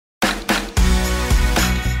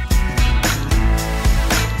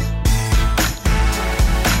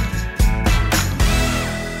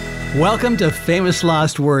Welcome to Famous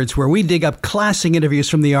Lost Words, where we dig up classic interviews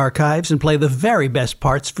from the archives and play the very best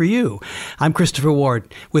parts for you. I'm Christopher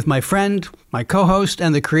Ward, with my friend, my co-host,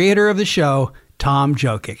 and the creator of the show, Tom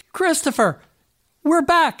Jokic. Christopher, we're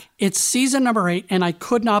back. It's season number 8, and I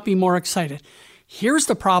could not be more excited. Here's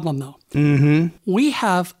the problem, though. We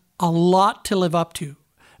have a lot to live up to,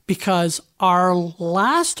 because our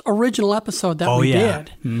last original episode that we did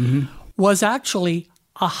was actually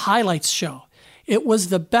a highlights show. It was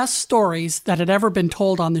the best stories that had ever been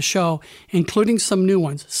told on the show, including some new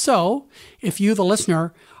ones. So, if you, the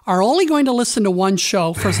listener, are only going to listen to one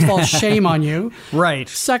show, first of all, shame on you. Right.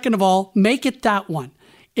 Second of all, make it that one.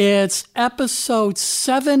 It's episode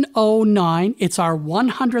 709. It's our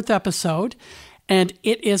 100th episode, and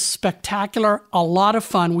it is spectacular, a lot of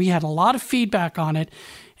fun. We had a lot of feedback on it,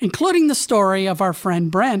 including the story of our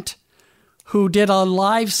friend Brent, who did a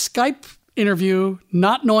live Skype interview,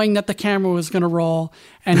 not knowing that the camera was going to roll,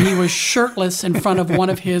 and he was shirtless in front of one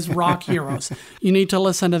of his rock heroes. You need to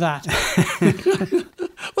listen to that. It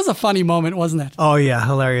was a funny moment, wasn't it? Oh, yeah,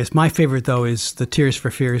 hilarious. My favorite, though, is the Tears for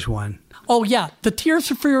Fears one. Oh, yeah, the Tears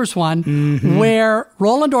for Fears one, where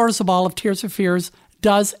Roland Orzabal of Tears for Fears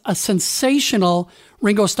does a sensational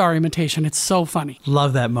Ringo Starr imitation. It's so funny.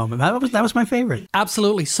 Love that moment. That was my favorite.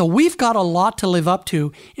 Absolutely. So we've got a lot to live up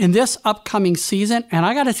to in this upcoming season, and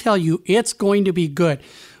I got to tell you, it's going to be good.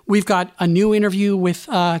 We've got a new interview with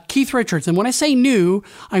Keith Richards. And when I say new,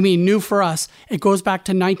 I mean new for us. It goes back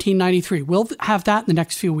to 1993. We'll have that in the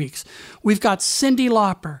next few weeks. We've got Cyndi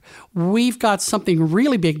Lauper. We've got something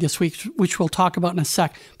really big this week, which we'll talk about in a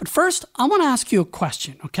sec. But first, I want to ask you a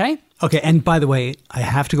question, okay? Okay, and by the way, I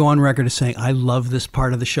have to go on record as saying I love this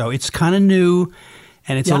part of the show. It's kind of new,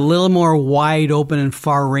 and it's a little more wide open and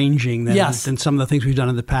far-ranging than some of the things we've done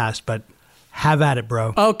in the past, but have at it,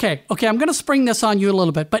 bro. Okay, I'm going to spring this on you a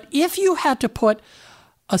little bit, but if you had to put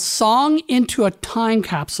a song into a time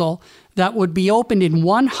capsule that would be opened in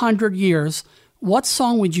 100 years, what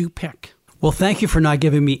song would you pick? Well, thank you for not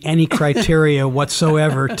giving me any criteria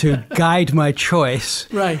whatsoever to guide my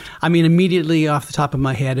choice. Right. I mean, immediately off the top of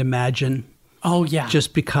my head, Imagine. Oh, yeah.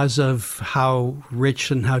 Just because of how rich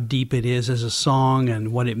and how deep it is as a song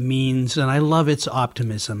and what it means. And I love its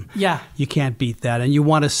optimism. Yeah. You can't beat that. And you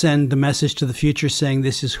want to send the message to the future saying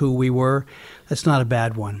this is who we were. That's not a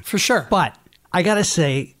bad one. For sure. But I got to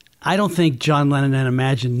say, I don't think John Lennon and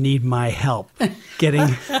Imagine need my help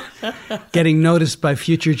getting noticed by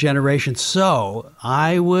future generations. So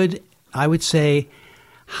I would say,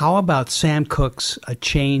 how about Sam Cooke's A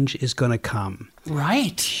Change Is Gonna Come?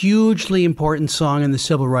 Right. Hugely important song in the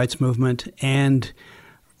civil rights movement, and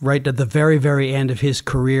right at the very, very end of his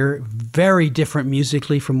career, very different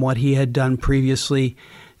musically from what he had done previously,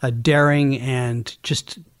 a daring and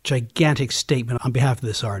just gigantic statement on behalf of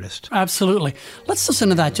this artist. Absolutely. Let's listen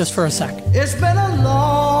to that just for a sec. It's been a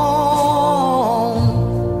long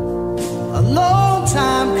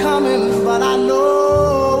time coming, but I know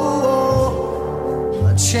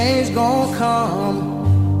a change gonna come.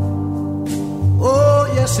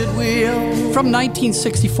 Oh, yes, it will. From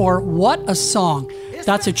 1964, what a song.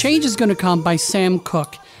 That's A Change Is Gonna Come by Sam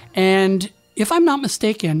Cooke. And if I'm not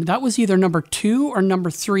mistaken, that was either number 2 or number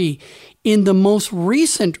 3 in the most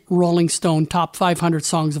recent Rolling Stone Top 500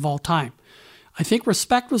 Songs of All Time. I think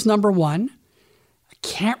Respect was number 1. I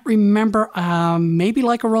can't remember. Maybe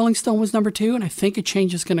Like a Rolling Stone was number 2, and I think A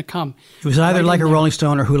Change Is Gonna Come. It was either Like a Rolling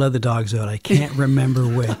Stone or Who Let the Dogs Out. I can't remember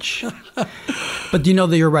which. But you know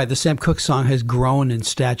that you're right. The Sam Cooke song has grown in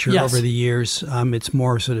stature over the years. It's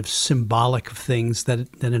more sort of symbolic of things than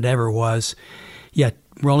it ever was. Yeah,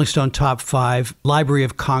 Rolling Stone Top 5, Library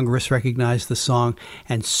of Congress recognized the song,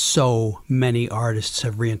 and so many artists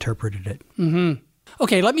have reinterpreted it. Mm-hmm.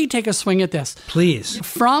 Okay, let me take a swing at this. Please.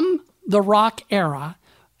 From the rock era,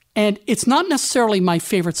 and it's not necessarily my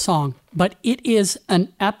favorite song, but it is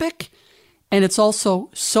an epic, and it's also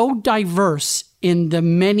so diverse in the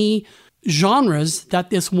many genres that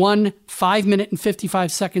this one 5-minute and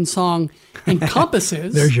 55-second song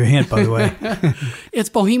encompasses. There's your hint, by the way. It's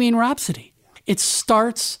Bohemian Rhapsody. It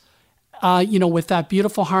starts, with that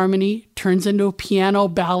beautiful harmony, turns into a piano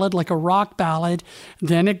ballad, like a rock ballad.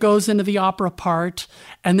 Then it goes into the opera part.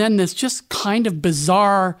 And then this just kind of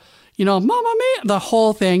bizarre, Mamma Mia, the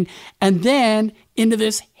whole thing. And then into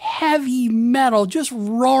this heavy metal, just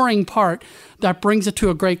roaring part that brings it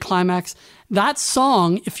to a great climax. That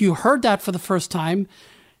song, if you heard that for the first time,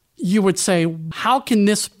 you would say, how can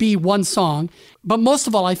this be one song? But most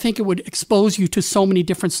of all, I think it would expose you to so many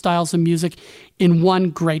different styles of music in one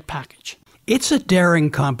great package. It's a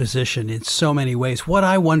daring composition in so many ways. What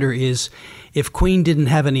I wonder is, if Queen didn't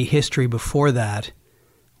have any history before that,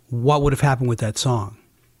 what would have happened with that song?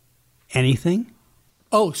 anything?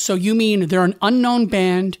 Oh, so you mean they're an unknown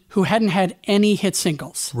band who hadn't had any hit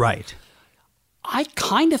singles? Right. I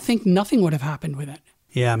kind of think nothing would have happened with it.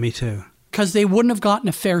 Yeah, me too. Because they wouldn't have gotten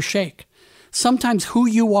a fair shake. Sometimes who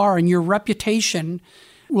you are and your reputation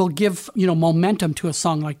will give, momentum to a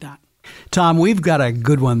song like that. Tom, we've got a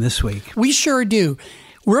good one this week. We sure do.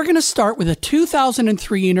 We're going to start with a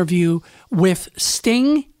 2003 interview with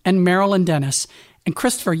Sting and Marilyn Dennis. And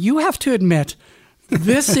Christopher, you have to admit,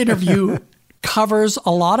 this interview covers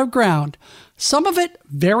a lot of ground. Some of it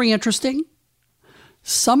very interesting.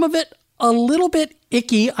 Some of it a little bit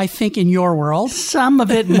icky, I think, in your world. Some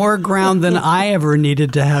of it more ground than I ever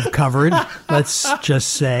needed to have covered, let's just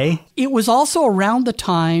say. It was also around the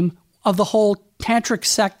time of the whole tantric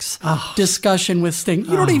sex discussion with Sting.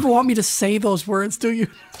 You don't even want me to say those words, do you?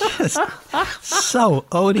 So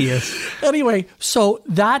odious. Anyway, so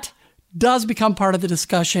that does become part of the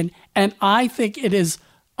discussion. And I think it is,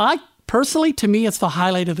 personally, to me, it's the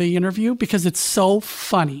highlight of the interview because it's so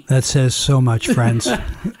funny. That says so much, friends.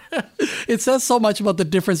 It says so much about the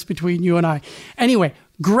difference between you and I. Anyway,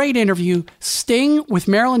 great interview. Sting with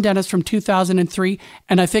Marilyn Dennis from 2003,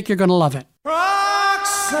 and I think you're going to love it.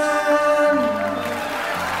 Roxanne,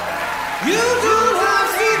 you don't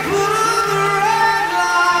have to put on the red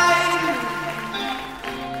light.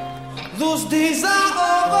 Those days are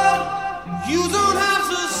over. You don't have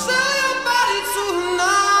to sell your body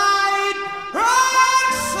tonight.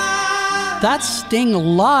 Roxanne. That's Sting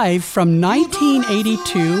live from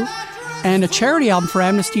 1982 and a charity album for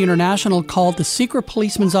Amnesty International called The Secret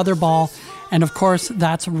Policeman's Other Ball. And of course,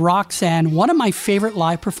 that's Roxanne, one of my favorite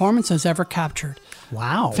live performances ever captured.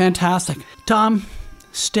 Wow. Fantastic. Tom,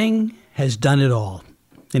 Sting has done it all.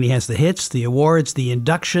 And he has the hits, the awards, the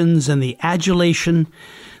inductions, and the adulation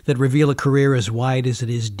that reveal a career as wide as it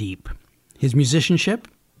is deep. His musicianship,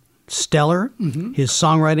 stellar. His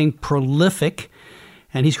songwriting, prolific.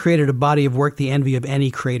 And he's created a body of work the envy of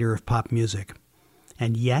any creator of pop music.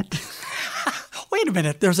 And yet... Wait a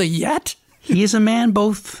minute, there's a yet? He is a man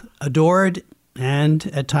both adored and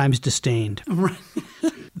at times disdained.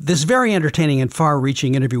 This very entertaining and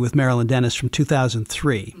far-reaching interview with Marilyn Dennis from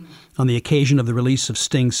 2003 on the occasion of the release of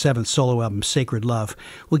Sting's seventh solo album, Sacred Love,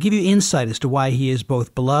 will give you insight as to why he is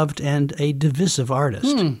both beloved and a divisive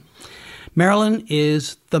artist. Marilyn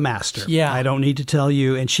is the master. Yeah. I don't need to tell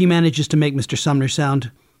you. And she manages to make Mr. Sumner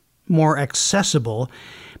sound more accessible,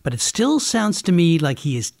 but it still sounds to me like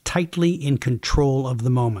he is tightly in control of the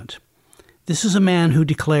moment. This is a man who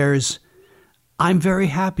declares, "I'm very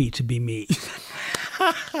happy to be me."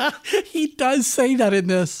 He does say that in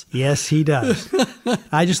this. Yes, he does.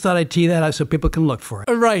 I just thought I'd tee that up so people can look for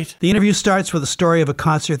it. Right. The interview starts with a story of a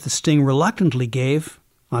concert that Sting reluctantly gave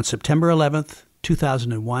on September 11th,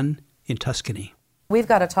 2001 in Tuscany. We've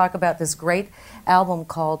got to talk about this great album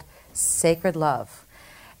called Sacred Love.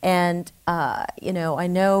 And, I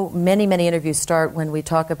know many interviews start when we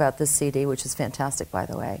talk about this CD, which is fantastic, by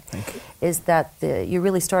the way. Thank you. Is that you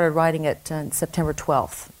really started writing it on September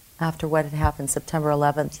 12th. After what had happened September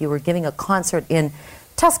 11th, you were giving a concert in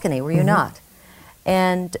Tuscany, were you not?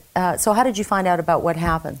 And so how did you find out about what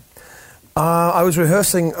happened? I was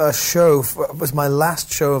rehearsing a show. It was my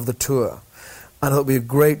last show of the tour. And I thought it would be a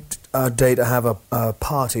great day to have a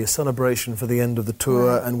party, a celebration for the end of the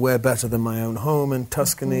tour, and where better than my own home in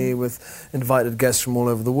Tuscany with invited guests from all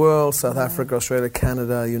over the world, South Africa, Australia,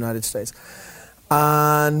 Canada, United States.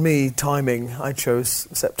 And I chose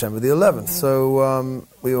September the 11th. So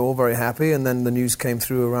we were all very happy, and then the news came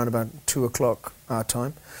through around about 2 o'clock our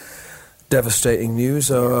time. Devastating news.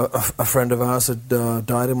 A friend of ours had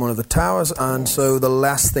died in one of the towers, and so the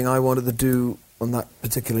last thing I wanted to do on that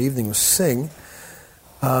particular evening was sing.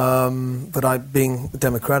 But I, being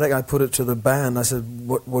democratic, I put it to the band. I said,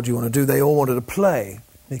 what do you want to do? They all wanted to play,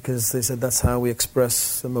 because they said that's how we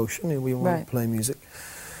express emotion. We want to play music.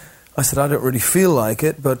 I said, I don't really feel like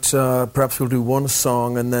it, but perhaps we'll do one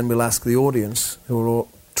song and then we'll ask the audience, who are all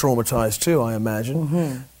traumatized too, I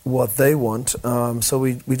imagine, what they want. So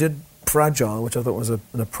we did Fragile, which I thought was an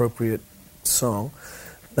appropriate song.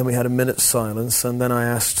 Then we had a minute's silence, and then I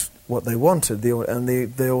asked what they wanted, and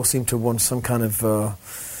they all seemed to want some kind of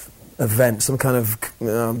event, some kind of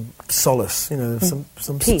solace,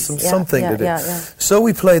 something to do. So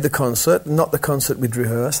we played the concert, not the concert we'd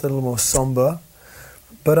rehearsed, a little more somber.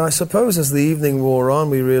 But I suppose as the evening wore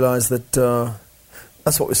on, we realized that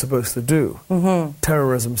that's what we're supposed to do.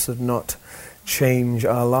 Terrorism should not change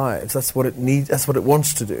our lives. That's what it needs. That's what it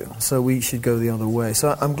wants to do. So we should go the other way.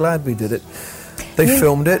 So I'm glad we did it. They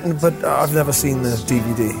filmed it, but I've never seen the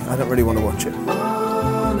DVD. I don't really want to watch it.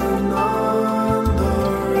 On and on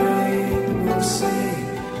the rain will sing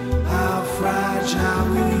how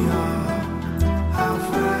fragile we are.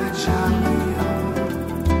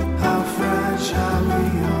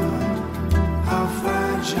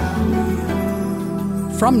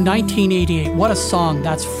 from 1988. What a song.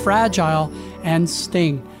 That's Fragile and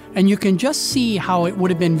Sting. And you can just see how it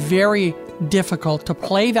would have been very difficult to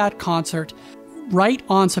play that concert right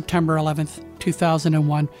on September 11th,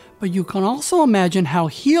 2001. But you can also imagine how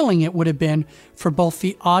healing it would have been for both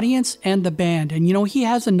the audience and the band. And, he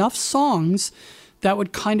has enough songs that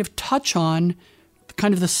would kind of touch on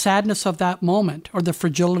kind of the sadness of that moment or the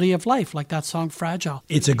fragility of life, like that song Fragile.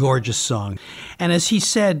 It's a gorgeous song. And as he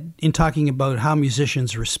said in talking about how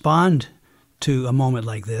musicians respond to a moment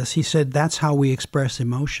like this, he said that's how we express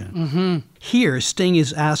emotion. Mm-hmm. Here, Sting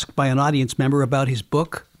is asked by an audience member about his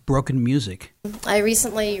book, Broken Music. I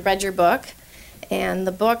recently read your book, and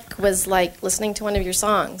the book was like listening to one of your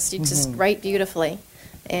songs. You just write beautifully.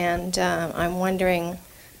 And I'm wondering,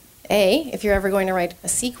 A, if you're ever going to write a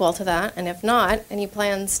sequel to that, and if not, any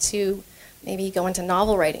plans to maybe go into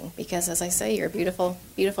novel writing? Because, as I say, you're a beautiful,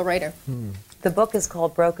 beautiful writer. The book is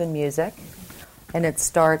called Broken Music, and it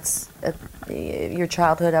starts at your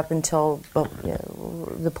childhood up until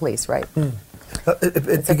the police, right?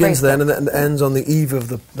 It begins then and ends on the eve of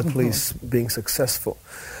the police being successful.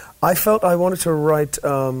 I felt I wanted to write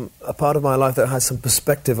a part of my life that has some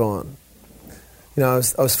perspective on. I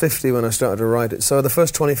was 50 when I started to write it. So the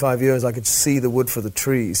first 25 years, I could see the wood for the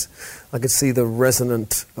trees. I could see the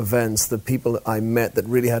resonant events, the people that I met that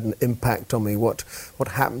really had an impact on me, what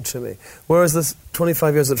happened to me. Whereas the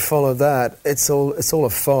 25 years that follow that, it's all a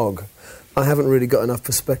fog. I haven't really got enough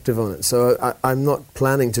perspective on it. So I'm not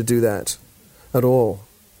planning to do that at all.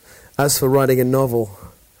 As for writing a novel,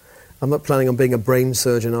 I'm not planning on being a brain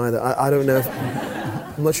surgeon either. I don't know.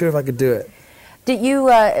 I'm not sure if I could do it. Did you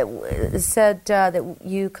said that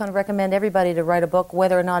you kind of recommend everybody to write a book,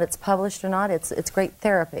 whether or not it's published or not? It's great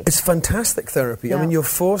therapy. It's fantastic therapy. Yeah. I mean, you're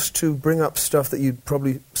forced to bring up stuff that you'd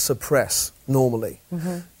probably suppress normally.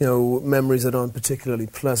 Memories that aren't particularly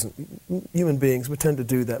pleasant. Human beings, we tend to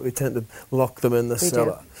do that. We tend to lock them in the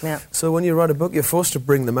cellar. Do. Yeah. So when you write a book, you're forced to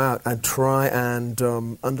bring them out and try and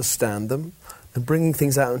understand them. And bringing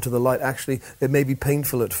things out into the light, actually, it may be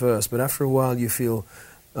painful at first, but after a while you feel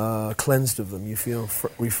cleansed of them. You feel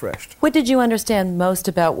refreshed. What did you understand most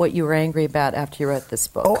about what you were angry about after you wrote this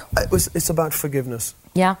book? It's about forgiveness.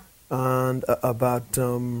 Yeah. And about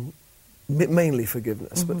mainly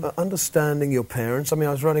forgiveness, but understanding your parents. I mean,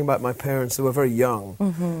 I was writing about my parents. They were very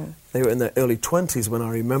young. They were in their early 20s when I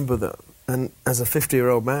remember them. And as a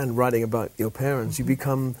 50-year-old man writing about your parents, you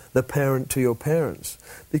become the parent to your parents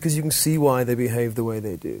because you can see why they behave the way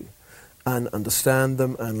they do and understand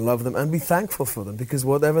them and love them and be thankful for them because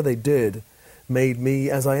whatever they did made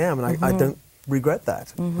me as I am. And I don't regret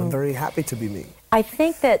that. I'm very happy to be me. I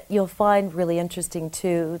think that you'll find really interesting,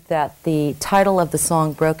 too, that the title of the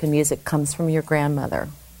song, Broken Music, comes from your grandmother.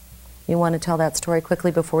 You want to tell that story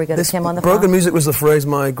quickly before we go to Kim on the phone? Broken music was the phrase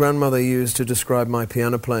my grandmother used to describe my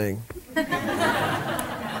piano playing.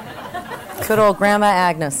 Good old Grandma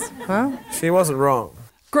Agnes, huh? She wasn't wrong.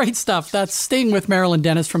 Great stuff. That's Sting with Marilyn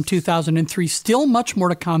Denis from 2003. Still much more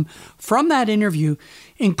to come from that interview,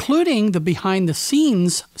 including the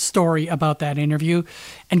behind-the-scenes story about that interview.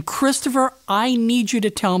 And Christopher, I need you to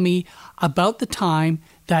tell me about the time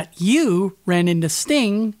that you ran into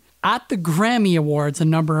Sting at the Grammy Awards a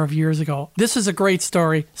number of years ago. This is a great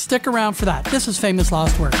story. Stick around for that. This is Famous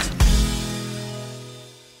Lost Words.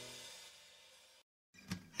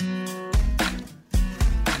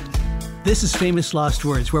 This is Famous Lost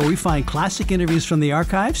Words, where we find classic interviews from the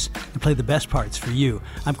archives and play the best parts for you.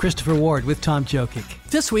 I'm Christopher Ward with Tom Jokic.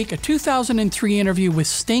 This week, a 2003 interview with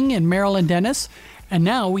Sting and Marilyn Denis. And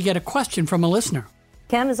now we get a question from a listener.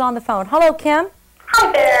 Kim is on the phone. Hello, Kim.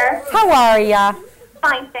 Hi there. How are ya?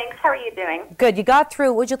 Fine, thanks. How are you doing? Good. You got through.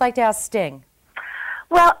 What would you like to ask Sting?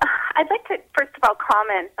 Well, I'd like to, first of all,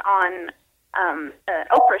 comment on an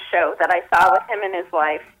Oprah show that I saw with him and his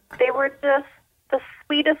wife. They were just the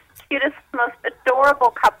sweetest, cutest, most adorable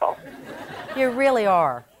couple. You really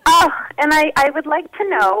are. Oh, and I would like to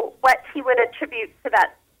know what he would attribute to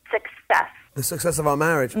that success. The success of our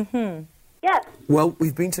marriage? Yes. Well,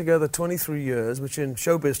 we've been together 23 years, which in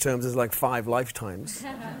showbiz terms is like 5 lifetimes.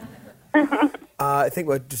 I think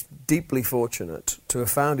we're just deeply fortunate to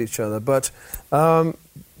have found each other. But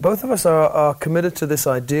both of us are committed to this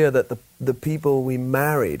idea that the people we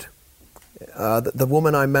married, the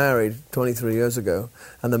woman I married 23 years ago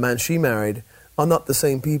and the man she married, are not the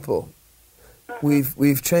same people.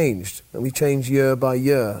 We've changed. We change year by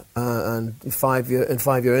year, and in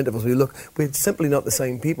 5-year intervals. We're simply not the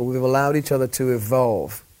same people. We've allowed each other to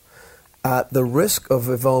evolve at the risk of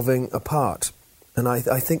evolving apart. And I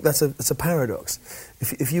think that's a paradox.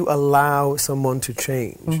 If you allow someone to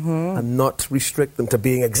change and not restrict them to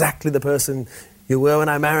being exactly the person you were when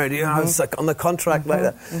I married you. I was like on the contract like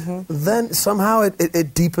that. Then somehow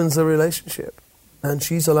it deepens the relationship. And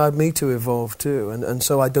she's allowed me to evolve too. And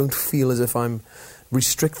so I don't feel as if I'm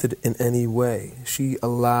restricted in any way. She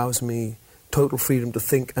allows me total freedom to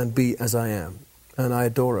think and be as I am. And I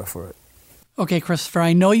adore her for it. Okay, Christopher,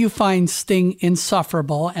 I know you find Sting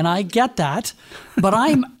insufferable, and I get that, but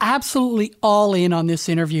I'm absolutely all in on this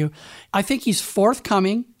interview. I think he's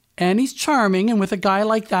forthcoming, and he's charming, and with a guy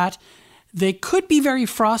like that, they could be very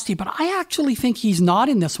frosty, but I actually think he's not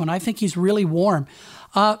in this one. I think he's really warm.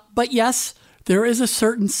 But yes, there is a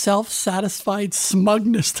certain self-satisfied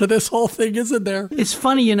smugness to this whole thing, isn't there? It's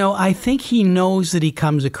funny, I think he knows that he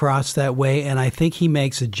comes across that way, and I think he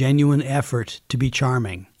makes a genuine effort to be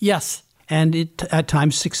charming. Yes. And it at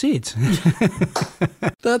times succeeds.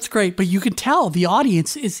 That's great. But you can tell the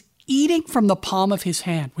audience is eating from the palm of his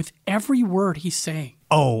hand with every word he's saying.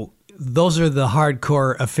 Oh, those are the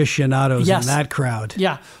hardcore aficionados in that crowd.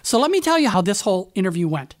 Yeah. So let me tell you how this whole interview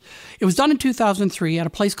went. It was done in 2003 at a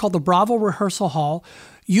place called the Bravo Rehearsal Hall.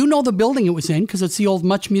 You know the building it was in because it's the old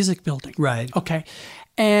Much Music building. Right. Okay.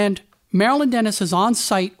 And Marilyn Denis is on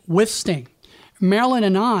site with Sting. Marilyn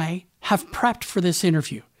and I have prepped for this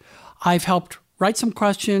interview. I've helped write some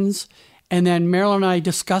questions, and then Marilyn and I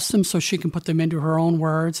discuss them so she can put them into her own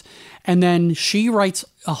words. And then she writes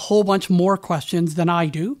a whole bunch more questions than I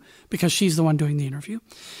do because she's the one doing the interview.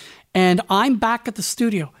 And I'm back at the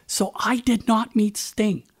studio, so I did not meet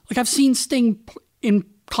Sting. Like, I've seen Sting in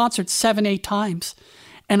concert 7-8 times,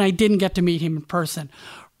 and I didn't get to meet him in person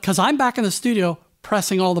because I'm back in the studio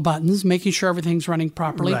pressing all the buttons, making sure everything's running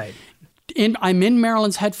properly. Right. I'm in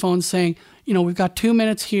Marilyn's headphones saying, we've got 2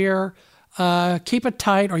 minutes here. Keep it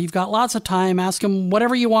tight, or you've got lots of time. Ask him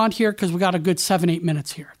whatever you want here because we got a good 7-8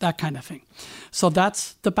 minutes here. That kind of thing. So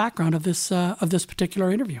that's the background of this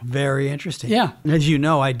particular interview. Very interesting. Yeah. As you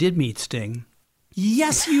know, I did meet Sting.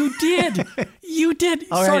 Yes, you did. You did.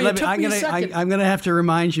 All Sorry, right, it took me a second. I'm going to have to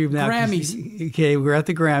remind you now. Grammys. Okay, we're at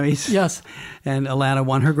the Grammys. Yes. And Alana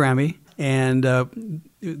won her Grammy. And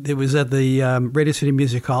it was at the Radio City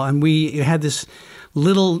Music Hall. And we had this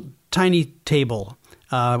little tiny table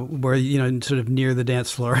where, sort of near the dance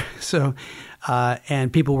floor. So,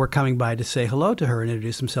 and people were coming by to say hello to her and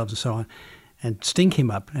introduce themselves and so on. And Sting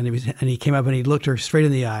came up, and he came up and he looked her straight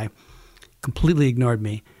in the eye, completely ignored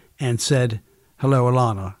me, and said, "Hello,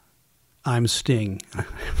 Alana. I'm Sting."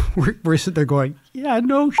 We're sitting there going, "Yeah,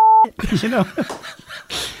 no shit,"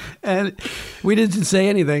 And we didn't say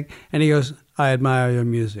anything. And he goes, "I admire your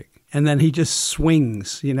music." And then he just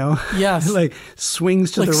swings, Yes. like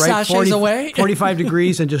swings to the right, away. 45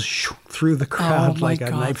 degrees and just through the crowd like a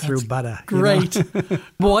God, knife through butter. Great.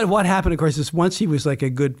 Well, what happened, of course, is once he was like a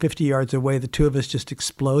good 50 yards away, the two of us just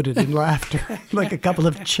exploded in laughter like a couple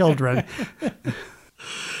of children.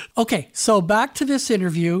 Okay, so back to this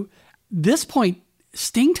interview. This point,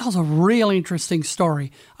 Sting tells a real interesting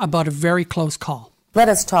story about a very close call. Let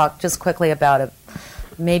us talk just quickly about it.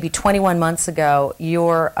 Maybe 21 months ago,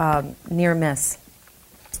 your near miss,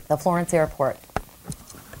 the Florence airport.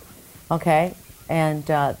 Okay, and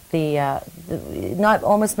not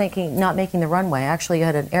making the runway. Actually, you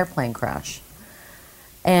had an airplane crash.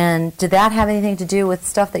 And did that have anything to do with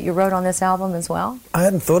stuff that you wrote on this album as well? I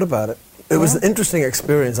hadn't thought about it. It was an interesting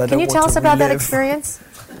experience. Can you tell us about that experience?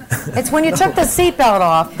 It's when you took the seatbelt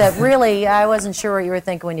off that really, I wasn't sure what you were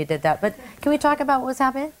thinking when you did that. But can we talk about what was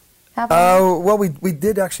happening? Well, we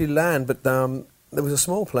did actually land, but there was a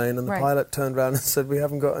small plane, and the pilot turned around and said, "We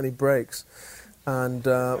haven't got any brakes, and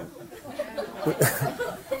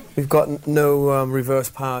we've got no reverse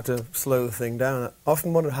power to slow the thing down." I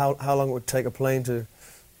often wondered how long it would take a plane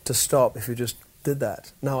to stop if you just did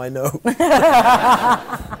that. Now I know.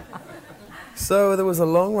 So there was a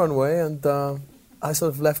long runway, and I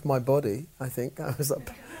sort of left my body, I think. I was up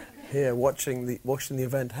here watching the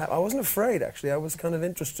event happen. I wasn't afraid, actually. I was kind of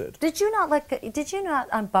interested. Did you not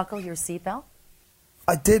unbuckle your seatbelt?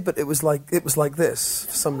 I did, but it was like this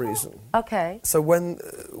for some reason. Okay. So when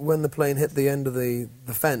the plane hit the end of the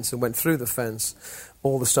fence and went through the fence,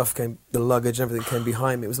 all the stuff came, the luggage and everything came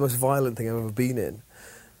behind me. It was the most violent thing I've ever been in.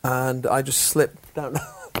 And I just slipped down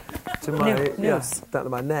to my down to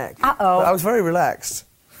my neck. Uh-oh. But I was very relaxed.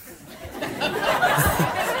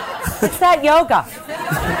 It's that yoga.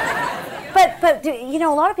 But a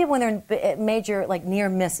lot of people when they're in major, like, near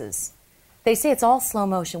misses, they say it's all slow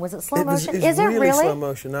motion. Was it slow motion? Is it really slow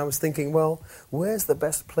motion? I was thinking, well, where's the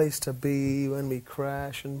best place to be when we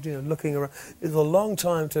crash? And, looking around. It was a long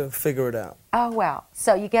time to figure it out. Oh, wow.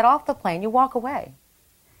 So you get off the plane, you walk away.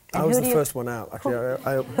 And I was the first one out, actually.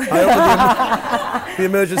 I opened the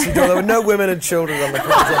emergency door. There were no women and children on the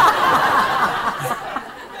plane.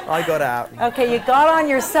 I got out. Okay, you got on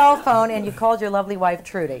your cell phone and you called your lovely wife,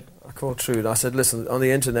 Trudy. I called Trude. I said, listen, on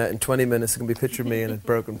the internet in 20 minutes, it's going to be a picture of me in a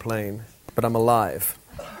broken plane, but I'm alive.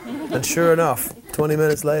 And sure enough, 20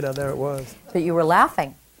 minutes later, there it was. But you were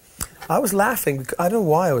laughing. I was laughing. I don't know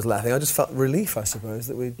why I was laughing. I just felt relief, I suppose,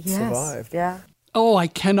 that we'd survived. Yeah. Oh, I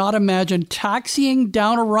cannot imagine taxiing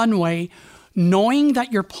down a runway knowing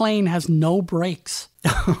that your plane has no brakes.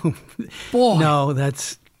 Boy. No,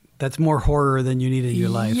 that's more horror than you need in your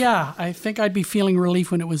life. Yeah, I think I'd be feeling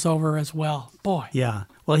relief when it was over as well. Boy. Yeah.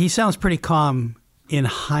 Well, he sounds pretty calm in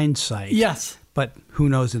hindsight. Yes. But who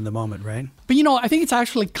knows in the moment, right? But, I think it's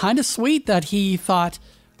actually kind of sweet that he thought,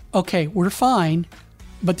 okay, we're fine,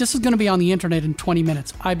 but this is going to be on the internet in 20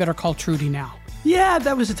 minutes. I better call Trudy now. Yeah,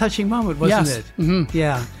 that was a touching moment, wasn't it? Mm-hmm.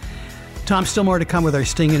 Yeah. Tom, still more to come with our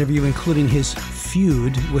Sting interview, including his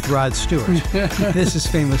feud with Rod Stewart. This is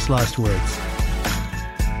Famous Last Words.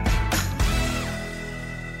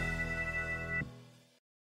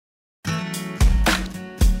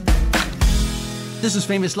 This is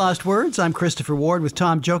Famous Last Words. I'm Christopher Ward with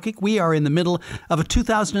Tom Jokic. We are in the middle of a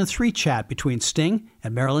 2003 chat between Sting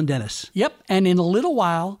and Marilyn Dennis. Yep, and in a little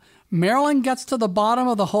while, Marilyn gets to the bottom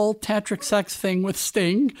of the whole tantric sex thing with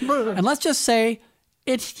Sting. And let's just say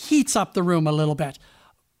it heats up the room a little bit.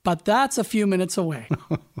 But that's a few minutes away.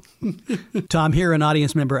 Tom, here an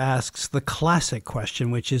audience member asks the classic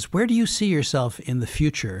question, which is, where do you see yourself in the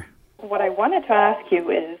future? What I wanted to ask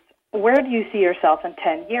you is, where do you see yourself in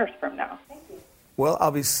 10 years from now? Well,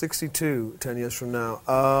 I'll be 62 10 years from now.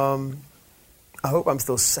 I hope I'm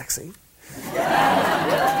still sexy.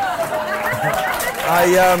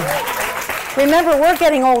 Remember, we're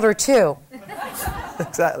getting older, too.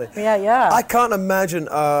 Exactly. Yeah. I can't imagine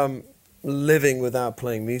living without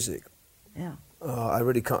playing music. Yeah. I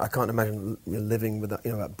really can't. I can't imagine living without,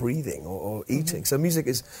 without breathing or eating. So music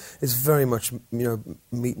is very much,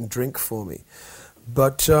 meat and drink for me.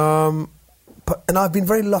 But and I've been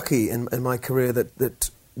very lucky in my career that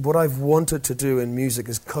what I've wanted to do in music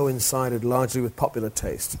has coincided largely with popular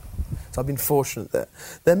taste. So I've been fortunate there.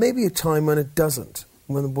 There may be a time when it doesn't,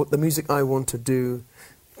 when the music I want to do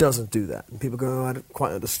doesn't do that. And people go, oh, I don't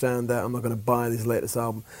quite understand that, I'm not going to buy this latest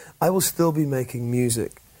album. I will still be making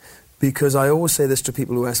music, because I always say this to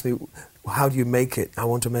people who ask me, well, how do you make it? I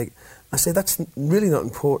want to make it. I say, that's really not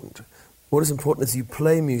important. What is important is you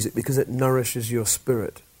play music because it nourishes your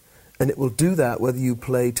spirit. And it will do that whether you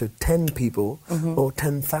play to 10 people or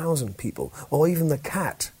 10,000 people, or even the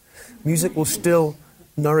cat. Music will still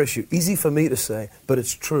nourish you. Easy for me to say, but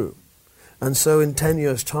it's true. And so in 10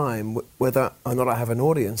 years' time, whether or not I have an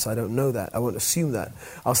audience, I don't know that. I won't assume that.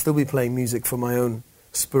 I'll still be playing music for my own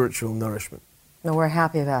spiritual nourishment. No, we're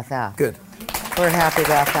happy about that. Good. We're happy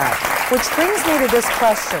about that. Which brings me to this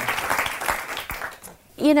question.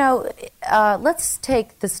 Let's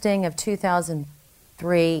take the Sting of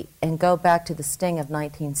 2003 and go back to the Sting of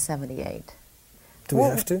 1978. Do we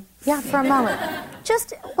have to? Yeah, for a moment.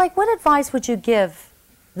 Just, what advice would you give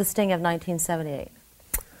the Sting of 1978?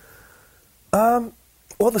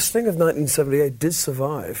 Well, the Sting of 1978 did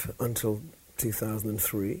survive until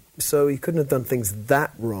 2003, so he couldn't have done things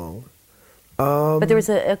that wrong. But there was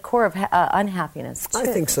a core of unhappiness, too. I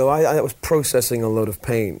think so. I was processing a load of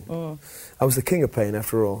pain. I was the king of pain,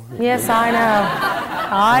 after all. Yes, I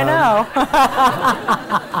know.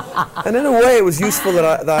 And in a way, it was useful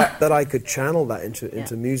that I could channel that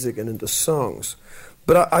into music and into songs.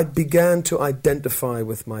 But I began to identify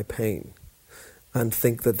with my pain and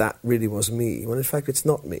think that really was me, when in fact it's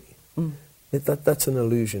not me. That's an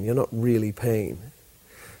illusion. You're not really pain.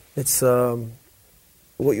 It's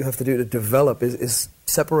what you have to do to develop is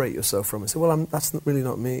separate yourself from it. Say, well, that's really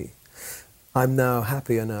not me. I'm now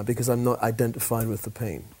happier now because I'm not identified with the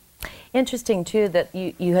pain. Interesting, too, that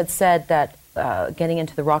you had said that getting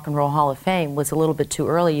into the Rock and Roll Hall of Fame was a little bit too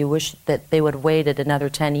early. You wish that they would have waited another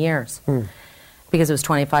 10 years. Because it was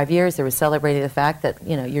 25 years, they were celebrating the fact that,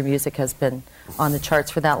 your music has been on the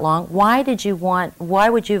charts for that long. Why would you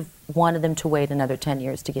have wanted them to wait another 10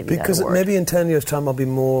 years to give you that award? Because maybe in 10 years' time I'll be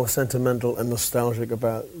more sentimental and nostalgic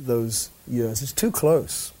about those years. It's too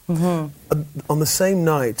close. On the same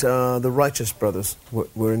night, the Righteous Brothers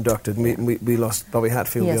were inducted. We lost Bobby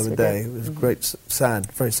Hatfield the other day. It was great,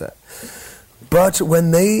 sad, very sad. But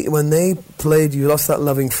when they played You Lost That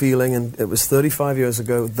Loving Feeling, and it was 35 years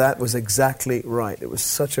ago, that was exactly right. It was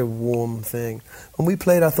such a warm thing. When we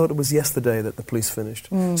played, I thought it was yesterday that the police finished.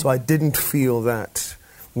 So I didn't feel that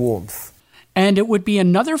warmth. And it would be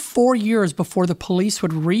another 4 years before the Police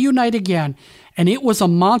would reunite again, and it was a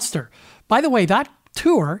monster. By the way, that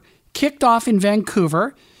tour kicked off in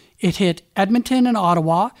Vancouver. It hit Edmonton and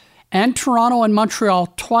Ottawa, and Toronto and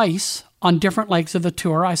Montreal twice, on different legs of the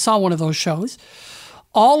tour. I saw one of those shows.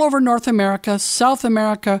 All over North America, South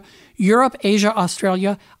America, Europe, Asia,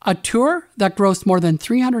 Australia, a tour that grossed more than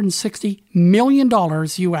 $360 million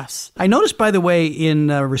US. I noticed, by the way, in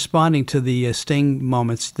responding to the Sting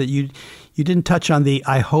moments, that you didn't touch on the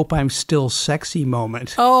 "I hope I'm still sexy"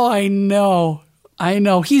 moment. Oh, I know.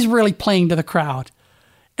 He's really playing to the crowd.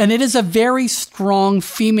 And it is a very strong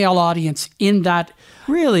female audience in that.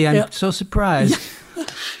 Really? I'm so surprised.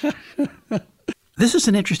 This is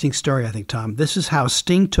an interesting story, I think, Tom. This is how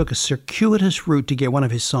Sting took a circuitous route to get one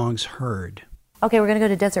of his songs heard. Okay, we're going to go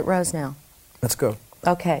to Desert Rose now. Let's go.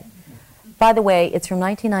 Okay. By the way, it's from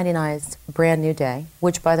 1999's Brand New Day,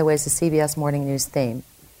 which, by the way, is the CBS Morning News theme.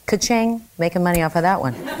 Ka-ching, making money off of that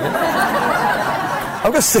one.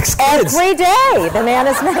 I've got 6 kids. Every day, the man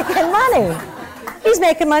is making money. He's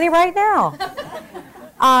making money right now.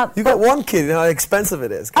 You got 1 kid, you know how expensive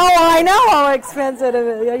it is. Oh, I know how expensive it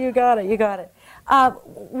is. Yeah, you got it.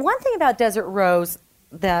 One thing about Desert Rose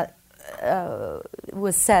that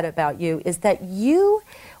was said about you is that you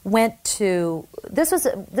went to, this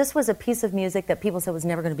was a piece of music that people said was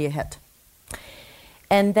never going to be a hit.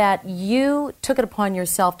 And that you took it upon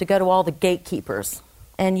yourself to go to all the gatekeepers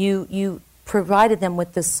and you provided them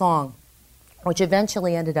with this song, which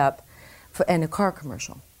eventually ended up in a car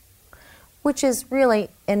commercial, which is really,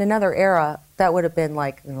 in another era, that would have been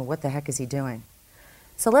like, what the heck is he doing?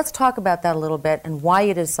 So let's talk about that a little bit and why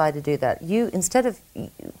you decided to do that. You, instead of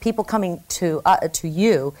people coming to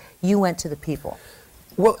you, you went to the people.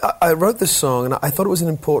 Well, I wrote this song, and I thought it was an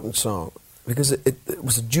important song because it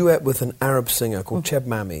was a duet with an Arab singer called Cheb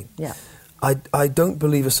Mami. Yeah. I don't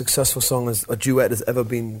believe a successful song as a duet has ever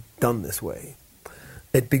been done this way.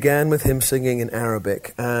 It began with him singing in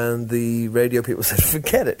Arabic, and the radio people said,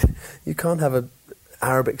 forget it. You can't have an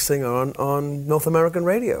Arabic singer on North American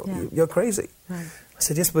radio. Yeah. You're crazy. Right. I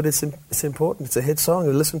said, yes, but it's important. It's a hit song.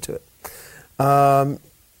 You listen to it.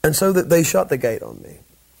 And so that they shut the gate on me.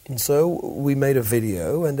 And so we made a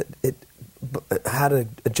video, and it had a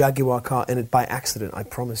Jaguar car in it by accident, I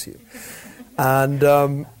promise you.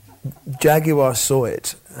 And Jaguar saw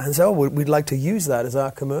it and said, we'd like to use that as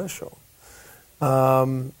our commercial.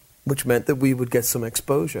 Which meant that we would get some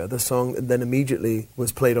exposure. The song then immediately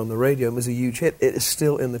was played on the radio and was a huge hit. It is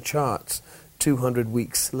still in the charts 200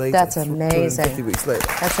 weeks later. That's amazing. 250 weeks later.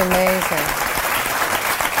 That's amazing.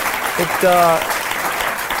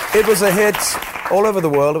 It was a hit all over the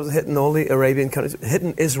world. It was a hit in all the Arabian countries. Hit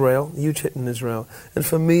in Israel, huge hit in Israel. And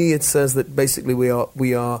for me, it says that basically we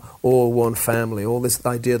are all one family. All this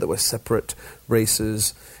idea that we're separate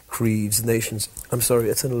races, creeds, nations. I'm sorry,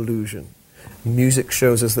 it's an illusion. Music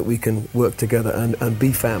shows us that we can work together and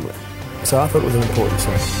be family. So I thought it was an important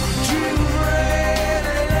song.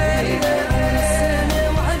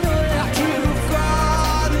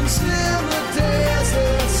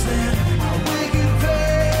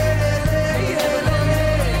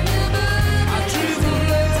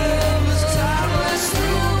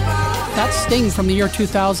 That's Sting from the year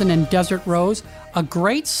 2000 and Desert Rose. A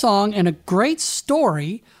great song and a great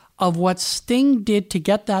story of what Sting did to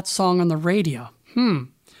get that song on the radio.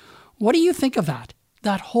 What do you think of that?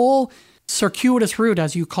 That whole circuitous route,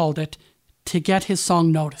 as you called it, to get his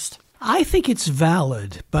song noticed. I think it's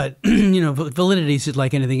valid, but validity is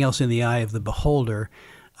like anything else in the eye of the beholder.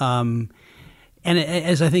 And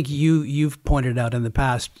as I think you've pointed out in the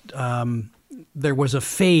past, there was a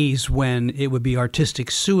phase when it would be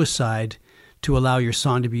artistic suicide to allow your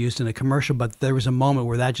song to be used in a commercial, but there was a moment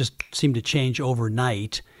where that just seemed to change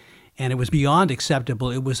overnight. And it was beyond acceptable.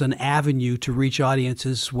 It was an avenue to reach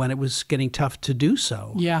audiences when it was getting tough to do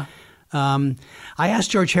so. Yeah. I asked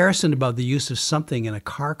George Harrison about the use of something in a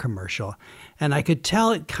car commercial, and I could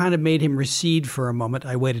tell it kind of made him recede for a moment.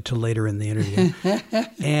 I waited till later in the interview.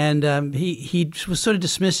 And he was sort of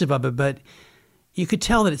dismissive of it, but you could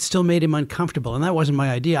tell that it still made him uncomfortable, and that wasn't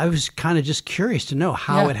my idea. I was kind of just curious to know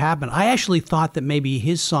how it happened. I actually thought that maybe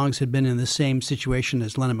his songs had been in the same situation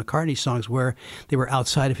as Lennon McCartney's songs, where they were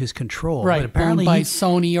outside of his control. Right, but apparently by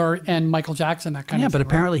Sony and Michael Jackson, that kind of thing. Yeah,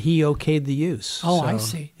 but apparently he okayed the use. Oh, so, I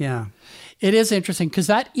see. Yeah. It is interesting, because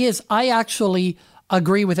I actually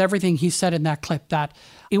agree with everything he said in that clip, that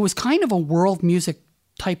it was kind of a world music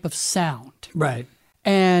type of sound. Right.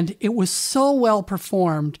 And it was so well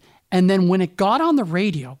performed. And then when it got on the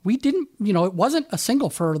radio, we didn't, it wasn't a single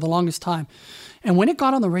for the longest time. And when it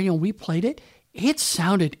got on the radio and we played it, it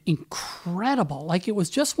sounded incredible. Like it was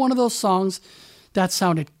just one of those songs that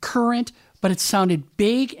sounded current, but it sounded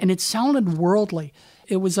big and it sounded worldly.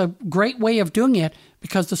 It was a great way of doing it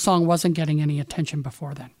because the song wasn't getting any attention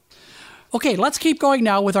before then. Okay, let's keep going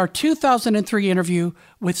now with our 2003 interview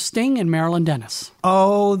with Sting and Marilyn Dennis.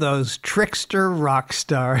 Oh, those trickster rock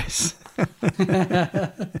stars.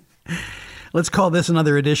 Let's call this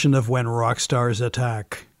another edition of When Rock Stars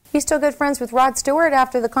Attack. He's still good friends with Rod Stewart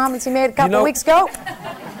after the comments he made a couple of weeks ago.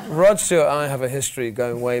 Rod Stewart and I have a history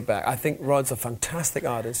going way back. I think Rod's a fantastic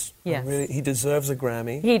artist. Yes. Really, he deserves a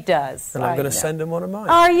Grammy. He does. And I'm going to send him one of mine.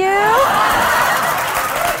 Are you?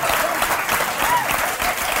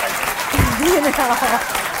 You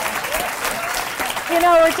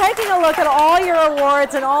know, we're taking a look at all your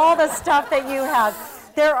awards and all the stuff that you have.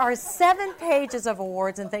 There are 7 pages of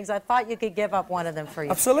awards and things. I thought you could give up one of them for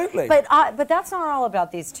you. Absolutely. But that's not all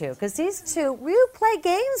about these two, because these two, you play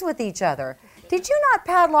games with each other. Did you not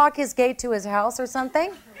padlock his gate to his house or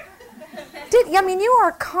something? You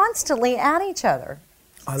are constantly at each other.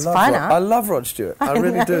 I love Rod Stewart. I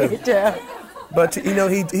really do. You do. But you know,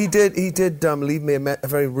 he did leave me a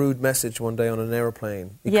very rude message one day on an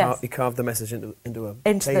aeroplane. He carved the message into table.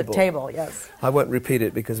 The table, yes. I won't repeat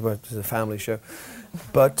it because it's a family show.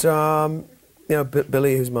 But you know,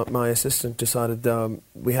 Billy, who's my assistant, decided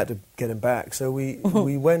we had to get him back. So we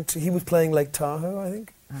went. He was playing Lake Tahoe, I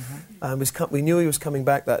think, and we knew he was coming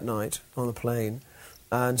back that night on the plane,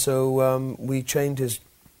 and so we chained his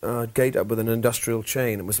gate up with an industrial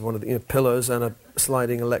chain. It was one of the pillars and a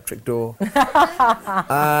sliding electric door,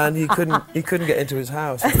 and he couldn't get into his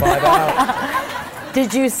house for 5 hours.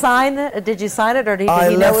 Did you sign it, or did he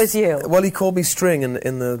know it was you? Well, he called me String in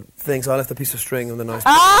the thing, so I left a piece of string on the nice.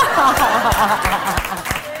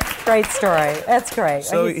 Great story. That's great.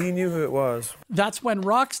 So he knew who it was. That's When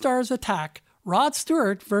Rock Stars Attack. Rod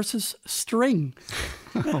Stewart versus String.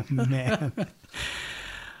 Oh, man.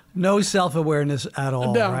 No self-awareness at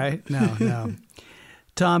all, right? No.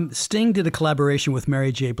 Tom, Sting did a collaboration with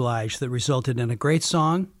Mary J. Blige that resulted in a great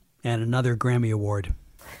song and another Grammy Award.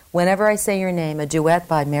 Whenever I Say Your Name, a duet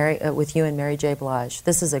by with you and Mary J. Blige.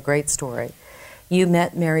 This is a great story. You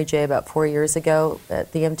met Mary J. about 4 years ago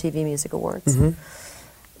at the MTV Music Awards. Mm-hmm.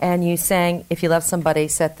 And you sang If You Love Somebody,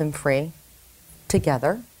 Set Them Free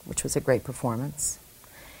together, which was a great performance.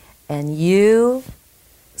 And you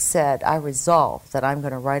said, I resolved that I'm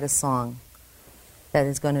going to write a song that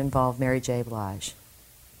is going to involve Mary J. Blige.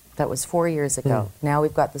 That was 4 years ago. Now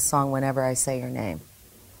we've got the song Whenever I Say Your Name.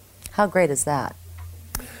 How great is that?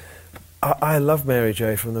 I love Mary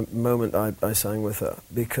J. from the moment I sang with her,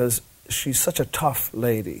 because she's such a tough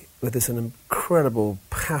lady with an incredible,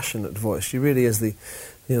 passionate voice. She really is the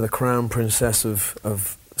crown princess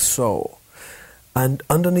of soul. And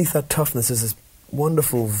underneath that toughness is this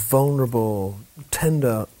wonderful, vulnerable,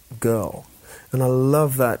 tender girl. And I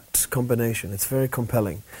love that combination. It's very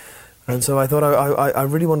compelling. And so I thought I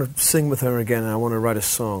really want to sing with her again, and I want to write a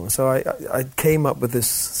song. So I came up with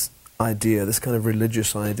this idea, this kind of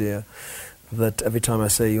religious idea, that every time I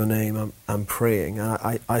say your name, I'm praying.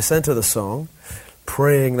 And I sent her the song,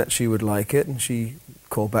 praying that she would like it, and she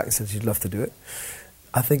called back and said she'd love to do it.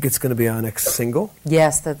 I think it's going to be our next single.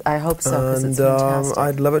 Yes, I hope so, because it's fantastic.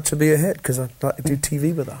 I'd love it to be a hit, because I'd like to do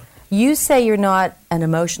TV with her. You say you're not an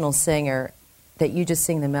emotional singer, that you just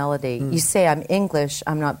sing the melody. You say, I'm English,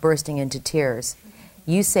 I'm not bursting into tears.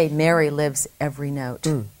 You say Mary lives every note.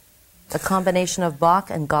 A combination of Bach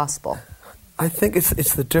and gospel. I think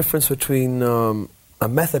it's the difference between a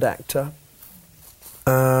method actor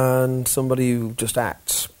and somebody who just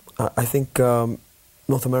acts. I think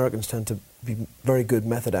North Americans tend to be very good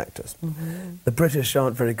method actors. Mm-hmm. The British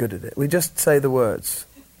aren't very good at it. We just say the words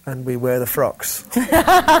and we wear the frocks.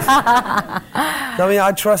 I mean,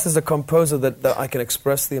 I trust as a composer that I can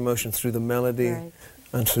express the emotion through the melody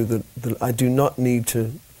and through the I do not need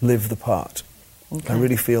to live the part. Okay. I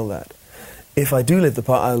really feel that. If I do live the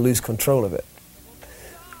part, I'll lose control of it.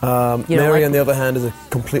 Mary, on the other hand, is a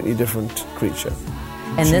completely different creature.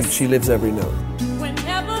 And she lives every note.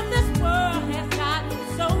 Whenever this world has gotten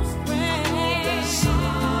so strange,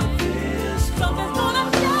 something's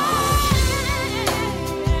gonna change.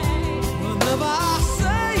 Whenever I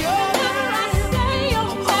say your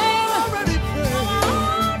name, I'm already praying.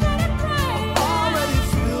 I'm already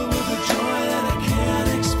filled with a joy that I can't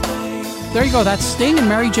explain. There you go. That's Sting and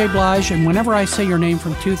Mary J. Blige, and Whenever I Say Your Name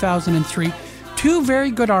from 2003. Two very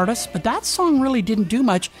good artists, but that song really didn't do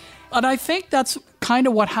much. And I think that's kind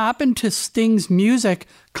of what happened to Sting's music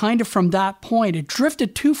kind of from that point. It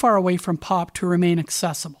drifted too far away from pop to remain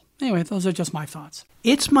accessible. Anyway, those are just my thoughts.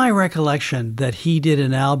 It's my recollection that he did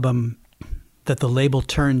an album that the label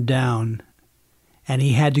turned down, and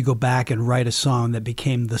he had to go back and write a song that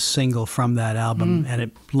became the single from that album, and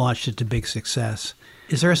it launched it to big success.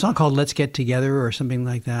 Is there a song called Let's Get Together or something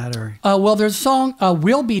like that? Or well, there's a song,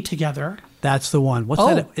 We'll Be Together. That's the one. What's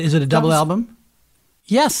that? Is it a double album?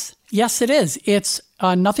 Yes, it is. It's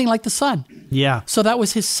Nothing Like the Sun. Yeah. So that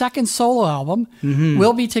was his second solo album,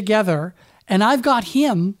 We'll Be Together. And I've got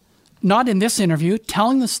him, not in this interview,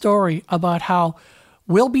 telling the story about how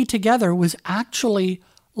We'll Be Together was actually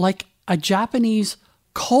like a Japanese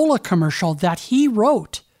cola commercial that he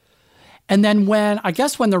wrote. And then when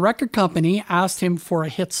the record company asked him for a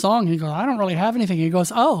hit song, he goes, I don't really have anything. He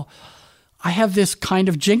goes, I have this kind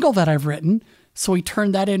of jingle that I've written. So he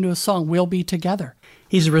turned that into a song, We'll Be Together.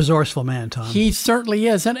 He's a resourceful man, Tom. He certainly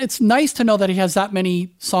is. And it's nice to know that he has that many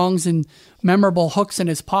songs and memorable hooks in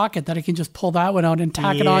his pocket that he can just pull that one out and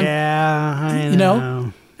tack it on. Yeah, I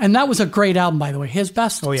know. And that was a great album, by the way. His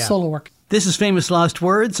best solo work. This is Famous Lost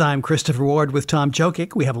Words. I'm Christopher Ward with Tom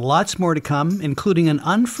Jokic. We have lots more to come, including an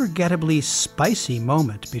unforgettably spicy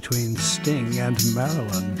moment between Sting and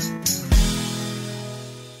Marilyn.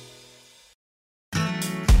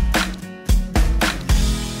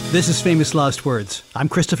 This is Famous Lost Words. I'm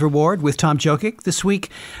Christopher Ward with Tom Jokic. This week,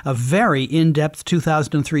 a very in-depth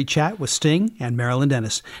 2003 chat with Sting and Marilyn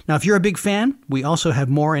Dennis. Now, if you're a big fan, we also have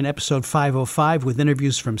more in episode 505 with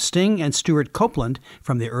interviews from Sting and Stuart Copeland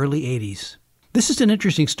from the early 80s. This is an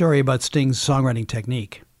interesting story about Sting's songwriting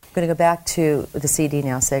technique. I'm going to go back to the CD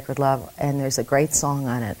now, Sacred Love, and there's a great song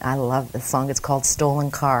on it. I love the song. It's called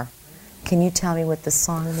Stolen Car. Can you tell me what the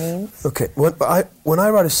song means? Okay, when I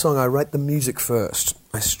write a song, I write the music first.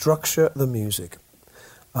 I structure the music.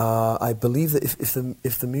 I believe that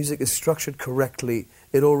if the music is structured correctly,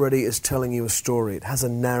 it already is telling you a story. It has a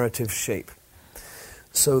narrative shape.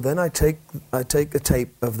 So then I take a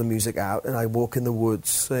tape of the music out and I walk in the woods,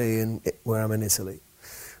 say where I'm in Italy.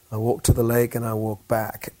 I walk to the lake and I walk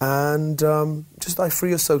back, and I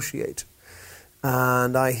free associate.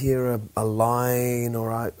 And I hear a line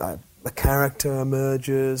or a character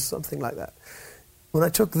emerges, something like that. When I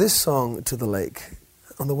took this song to the lake,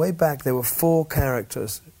 on the way back there were 4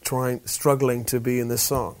 characters struggling to be in this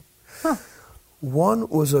song. Huh. One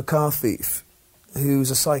was a car thief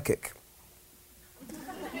who's a psychic.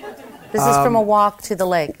 This is from a walk to the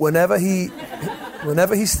lake. Whenever he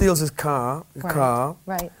steals his car,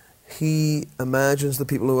 right. He imagines the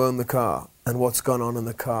people who own the car and what's gone on in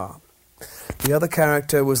the car. The other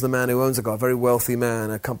character was the man who owns the car, a very wealthy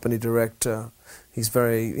man, a company director. He's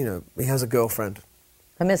very, he has a girlfriend.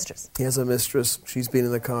 A mistress. He has a mistress. She's been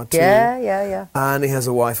in the car too. Yeah. And he has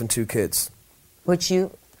a wife and 2 kids. Which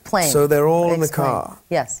you playing. So they're all in the car.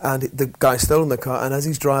 Yes. And the guy's still in the car, and as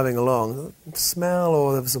he's driving along, smell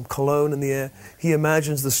or there's some cologne in the air, he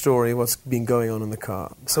imagines the story of what's been going on in the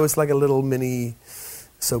car. So it's like a little mini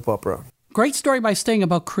soap opera. Great story by Sting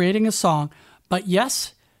about creating a song, but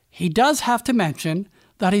yes, he does have to mention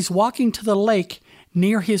that he's walking to the lake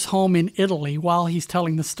near his home in Italy while he's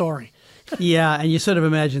telling the story. Yeah, and you sort of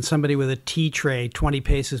imagine somebody with a tea tray 20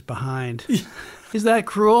 paces behind. Is that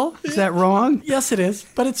cruel? Is that wrong? Yes, it is,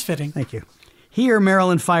 but it's fitting. Thank you. Here,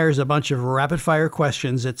 Marilyn fires a bunch of rapid-fire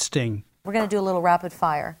questions at Sting. We're going to do a little rapid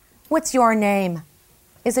fire. What's your name?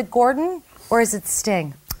 Is it Gordon or is it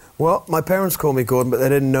Sting? Well, my parents called me Gordon, but they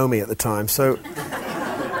didn't know me at the time, so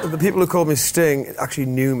the people who called me Sting actually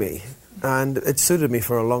knew me, and it suited me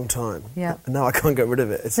for a long time. Yeah. And now I can't get rid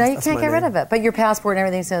of it. No, you can't get rid of it, but your passport and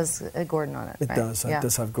everything says Gordon on it. It right? does. It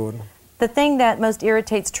does have Gordon. The thing that most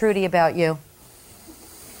irritates Trudy about you?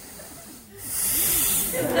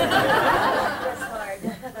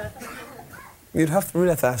 You'd really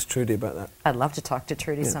have to ask Trudy about that. I'd love to talk to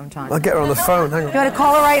Trudy sometime. I'll get her on the phone. Hang on. You want to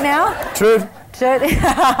call her right now? Trudy.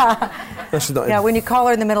 No, she's not. Yeah, when you call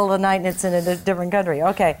her in the middle of the night and it's in a different country.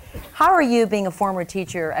 Okay. How are you being a former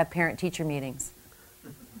teacher at parent-teacher meetings?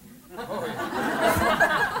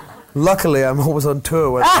 Luckily, I'm always on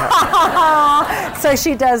tour. So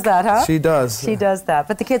she does that, huh? She does. She does that.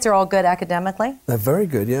 But the kids are all good academically? They're very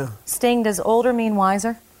good, yeah. Sting, does older mean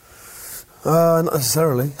wiser? Not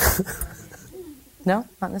necessarily. No,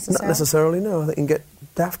 not necessarily? Not necessarily, no. I think you can get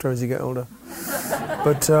dafter as you get older.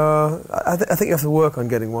 But I think you have to work on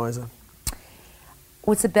getting wiser.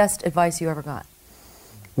 What's the best advice you ever got?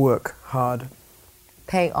 Work hard.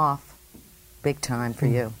 Pay off. Big time for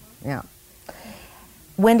you. Yeah.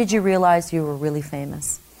 When did you realize you were really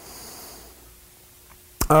famous?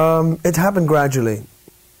 It happened gradually.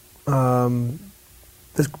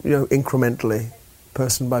 Incrementally,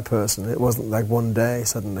 person by person. It wasn't like one day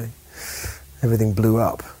suddenly. Everything blew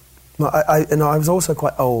up. I was also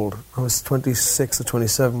quite old. I was 26 or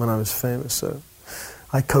 27 when I was famous, so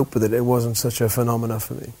I coped with it. It wasn't such a phenomena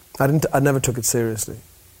for me. I never took it seriously.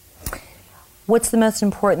 What's the most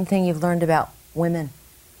important thing you've learned about women?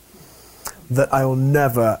 That I will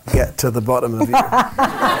never get to the bottom of you. How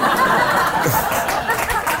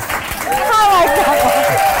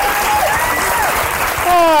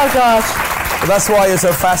Oh, gosh. But that's why you're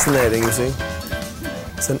so fascinating, you see.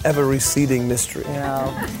 It's an ever-receding mystery.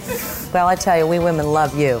 No. Well, I tell you, we women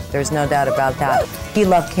love you. There's no doubt about that. You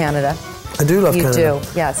love Canada. I do love Canada. You do,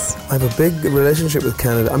 yes. I have a big relationship with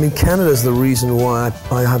Canada. I mean, Canada's the reason why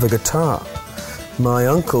I have a guitar. My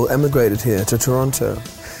uncle emigrated here to Toronto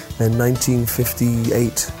in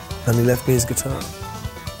 1958, and he left me his guitar.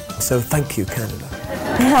 So thank you, Canada.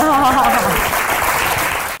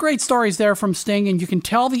 Great stories there from Sting, and you can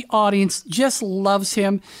tell the audience just loves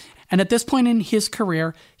him. And at this point in his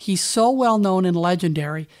career, he's so well known and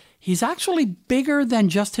legendary, he's actually bigger than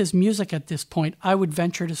just his music at this point, I would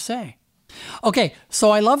venture to say. Okay, so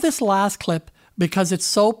I love this last clip because it's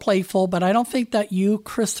so playful, but I don't think that you,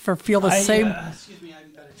 Christopher, feel the same. Excuse me,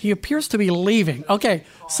 He appears to be leaving. Okay,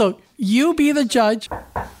 so you be the judge.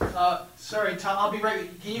 Sorry, Tom, I'll be right.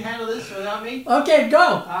 Can you handle this without me? Okay, go.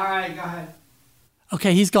 All right, go ahead.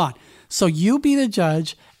 Okay, he's gone. So you be the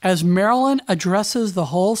judge as Marilyn addresses the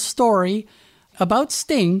whole story about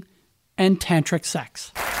Sting and tantric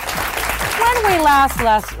sex. When we last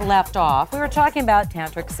left off, we were talking about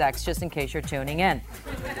tantric sex, just in case you're tuning in.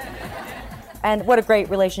 And what a great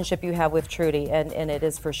relationship you have with Trudy, and it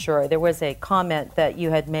is for sure. There was a comment that you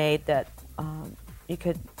had made that you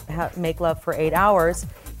could make love for 8 hours.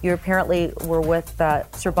 You apparently were with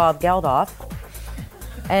Sir Bob Geldof,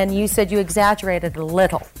 and you said you exaggerated a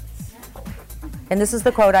little. And this is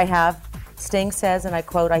the quote I have. Sting says, and I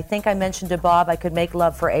quote, "I think I mentioned to Bob I could make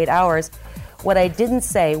love for 8 hours. What I didn't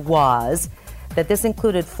say was that this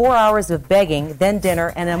included 4 hours of begging, then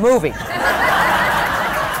dinner, and a movie."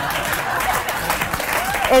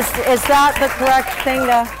 Is that the correct thing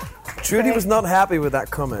to... Trudy was not happy with that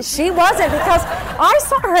comment. She wasn't, because I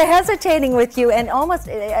saw her hesitating with you and almost,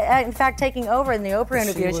 in fact, taking over in the Oprah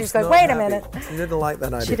interview. She was going, wait a minute. She didn't like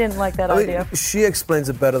that idea. She didn't like that idea. She explains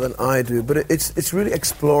it better than I do, but it's really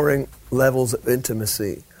exploring levels of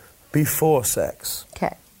intimacy before sex.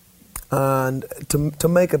 Okay. And to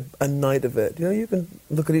make a night of it. You know, you can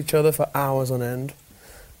look at each other for hours on end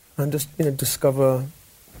and just, discover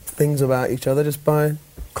things about each other just by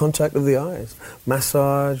contact of the eyes.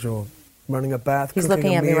 Massage or running a bath. He's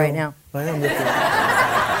looking at me right now. I am looking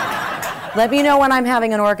at you. Let me know when I'm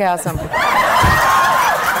having an orgasm. No,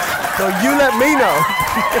 you let me know.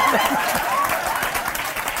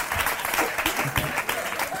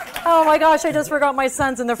 Oh my gosh, I just forgot my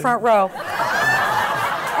son's in the front row.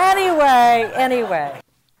 Anyway.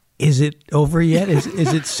 Is it over yet? Is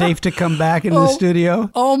it safe to come back into the studio?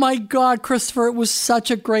 Oh my God, Christopher, it was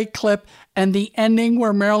such a great clip. And the ending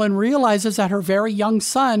where Marilyn realizes that her very young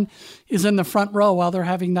son is in the front row while they're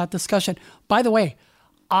having that discussion. By the way,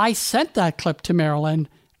 I sent that clip to Marilyn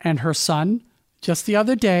and her son just the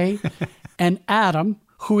other day. And Adam,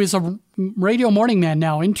 who is a radio morning man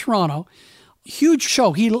now in Toronto, huge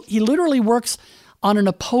show. He literally works on an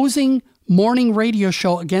opposing morning radio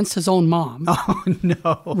show against his own mom. Oh,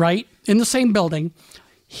 no. Right? In the same building.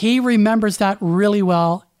 He remembers that really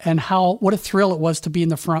well, and what a thrill it was to be in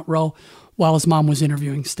the front row while his mom was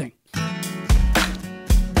interviewing Sting.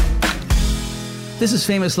 This is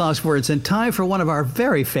Famous Last Words, and time for one of our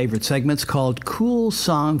very favorite segments called Cool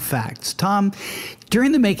Song Facts. Tom,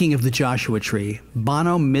 during the making of the Joshua Tree,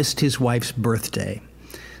 Bono missed his wife's birthday.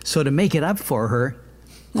 So to make it up for her,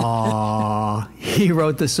 he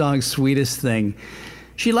wrote the song Sweetest Thing.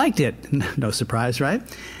 She liked it. No surprise, right?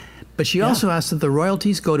 But she also asked that the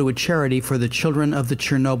royalties go to a charity for the children of the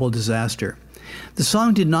Chernobyl disaster. The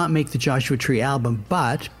song did not make the Joshua Tree album,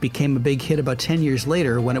 but became a big hit about 10 years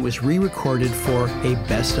later when it was re-recorded for a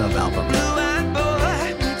best-of album.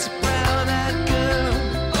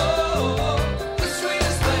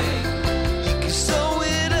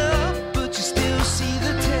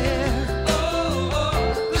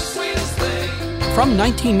 From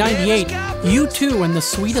 1998, U2 and The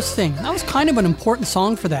Sweetest Thing. That was kind of an important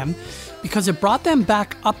song for them because it brought them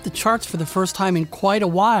back up the charts for the first time in quite a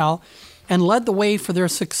while and led the way for their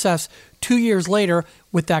success 2 years later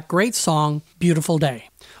with that great song, Beautiful Day.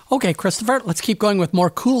 Okay, Christopher, let's keep going with more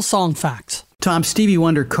cool song facts. Tom, Stevie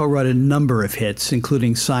Wonder co-wrote a number of hits,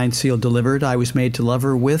 including Signed, Sealed, Delivered, I Was Made to Love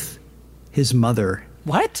Her, with his mother.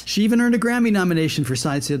 What? She even earned a Grammy nomination for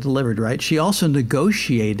Signed, Sealed, Delivered, right? She also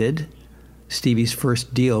negotiated Stevie's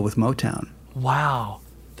first deal with Motown. Wow.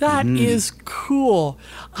 That is cool.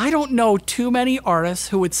 I don't know too many artists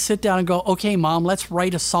who would sit down and go, okay, Mom, let's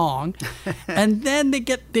write a song. And then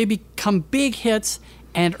they become big hits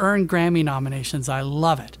and earn Grammy nominations. I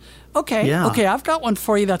love it. Okay, I've got one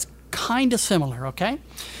for you that's kind of similar, okay?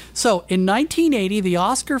 So in 1980, the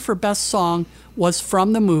Oscar for Best Song was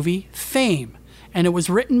from the movie Fame. And it was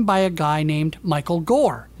written by a guy named Michael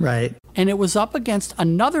Gore. Right. and it was up against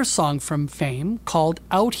another song from Fame called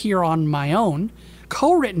Out Here on My Own,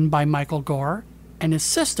 co-written by Michael Gore and his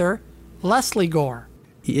sister, Leslie Gore.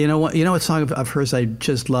 You know what song of hers I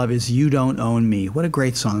just love is You Don't Own Me. What a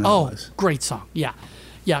great song that was. Oh, great song, yeah.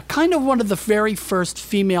 Yeah, kind of one of the very first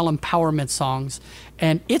female empowerment songs,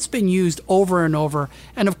 and it's been used over and over.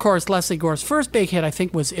 And of course, Leslie Gore's first big hit, I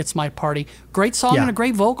think, was It's My Party. Great song and a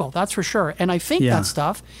great vocal, that's for sure. And I think that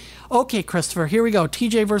stuff. Okay, Christopher, here we go.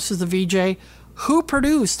 TJ versus the VJ. Who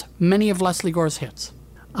produced many of Leslie Gore's hits?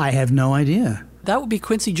 I have no idea. That would be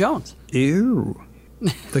Quincy Jones. Ew.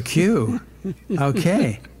 The Q.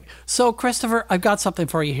 Okay. So, Christopher, I've got something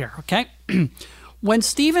for you here, okay? When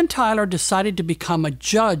Steven Tyler decided to become a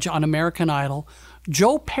judge on American Idol,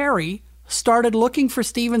 Joe Perry started looking for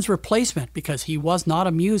Steven's replacement because he was not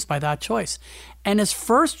amused by that choice. And his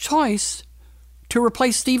first choice to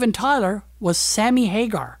replace Steven Tyler was Sammy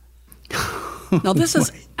Hagar. Now, this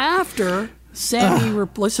is after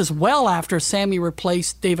this is well after Sammy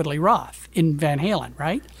replaced David Lee Roth in Van Halen,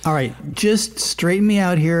 right? All right, just straighten me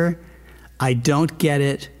out here. I don't get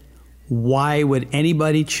it. Why would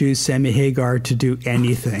anybody choose Sammy Hagar to do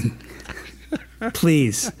anything?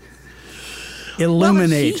 Please,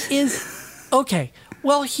 illuminate. Well, he is, okay,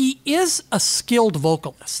 well, he is a skilled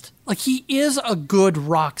vocalist. Like, he is a good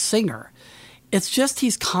rock singer. It's just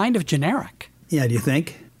he's kind of generic. Yeah, do you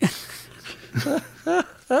think?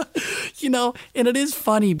 You know, and it is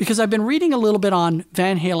funny because I've been reading a little bit on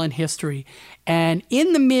Van Halen history, and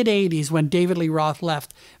in the mid-'80s when David Lee Roth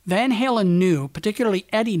left, Van Halen knew, particularly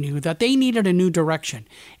Eddie knew, that they needed a new direction.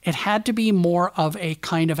 It had to be more of a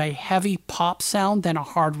kind of a heavy pop sound than a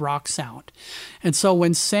hard rock sound. And so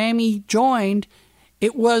when Sammy joined,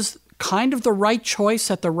 it was kind of the right choice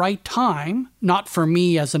at the right time, not for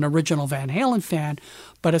me as an original Van Halen fan,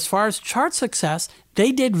 but as far as chart success,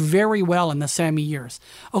 they did very well in the Sammy years.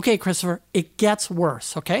 Okay, Christopher, it gets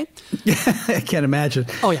worse, okay? I can't imagine.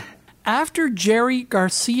 Oh, yeah. After Jerry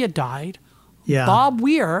Garcia died, Bob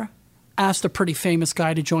Weir asked a pretty famous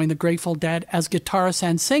guy to join the Grateful Dead as guitarist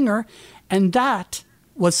and singer, and that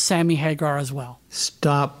was Sammy Hagar as well.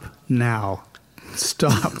 Stop now.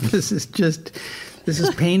 Stop. This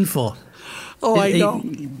is painful. Oh, I know.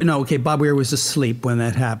 No, okay, Bob Weir was asleep when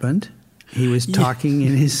that happened. He was talking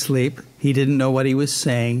in his sleep. He didn't know what he was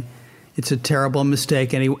saying. It's a terrible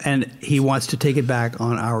mistake, and he wants to take it back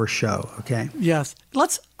on our show, okay? Yes.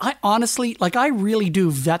 I honestly, I really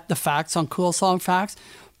do vet the facts on Cool Song Facts,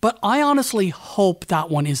 but I honestly hope that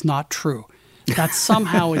one is not true. That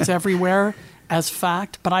somehow it's everywhere as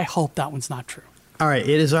fact, but I hope that one's not true. All right,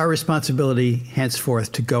 it is our responsibility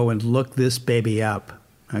henceforth to go and look this baby up,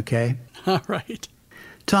 okay? All right.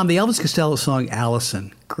 Tom, the Elvis Costello song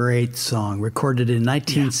Allison, great song, recorded in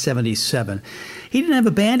 1977. Yeah. He didn't have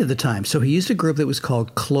a band at the time, so he used a group that was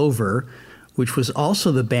called Clover, which was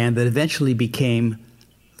also the band that eventually became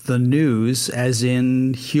The News, as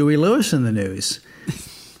in Huey Lewis and the News.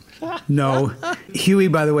 No, Huey,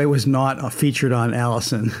 by the way, was not featured on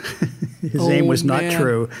Allison. His name was not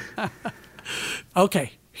true.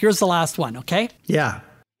 Okay, here's the last one, okay? Yeah.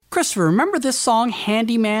 Christopher, remember this song,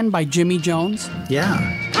 Handyman by Jimmy Jones? Yeah.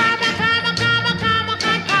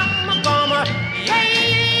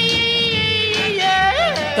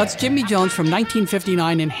 That's Jimmy Jones from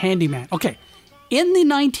 1959 in Handyman. Okay, in the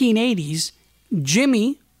 1980s,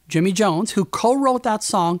 Jimmy Jones, who co-wrote that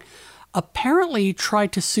song, apparently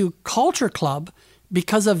tried to sue Culture Club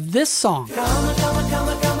because of this song.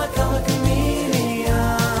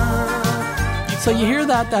 So you hear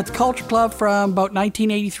that, that's Culture Club from about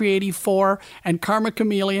 1983-84 and Karma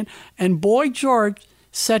Chameleon. And Boy George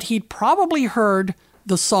said he'd probably heard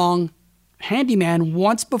the song Handyman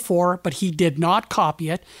once before, but he did not copy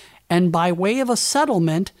it. And by way of a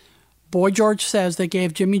settlement, Boy George says they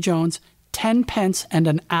gave Jimmy Jones 10 pence and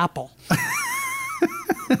an apple.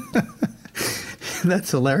 That's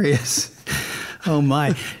hilarious. Oh,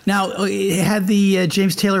 my. Now, had the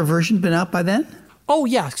James Taylor version been out by then? Oh,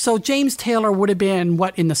 yeah. So James Taylor would have been,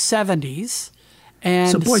 in the 70s? And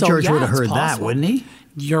so Boy George would have heard that, wouldn't he?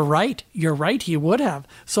 You're right. He would have.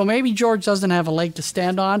 So maybe George doesn't have a leg to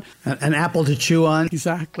stand on. An apple to chew on.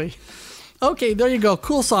 Exactly. Okay, there you go.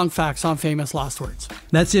 Cool song facts on Famous Lost Words.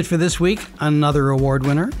 That's it for this week. Another award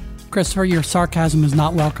winner. Christopher, your sarcasm is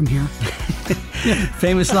not welcome here.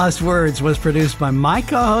 Famous Lost Words was produced by my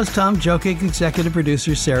co-host Tom Jokic, executive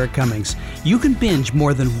producer Sarah Cummings. You can binge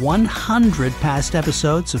more than 100 past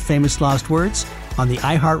episodes of Famous Lost Words on the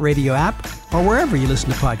iHeartRadio app or wherever you listen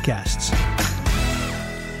to podcasts.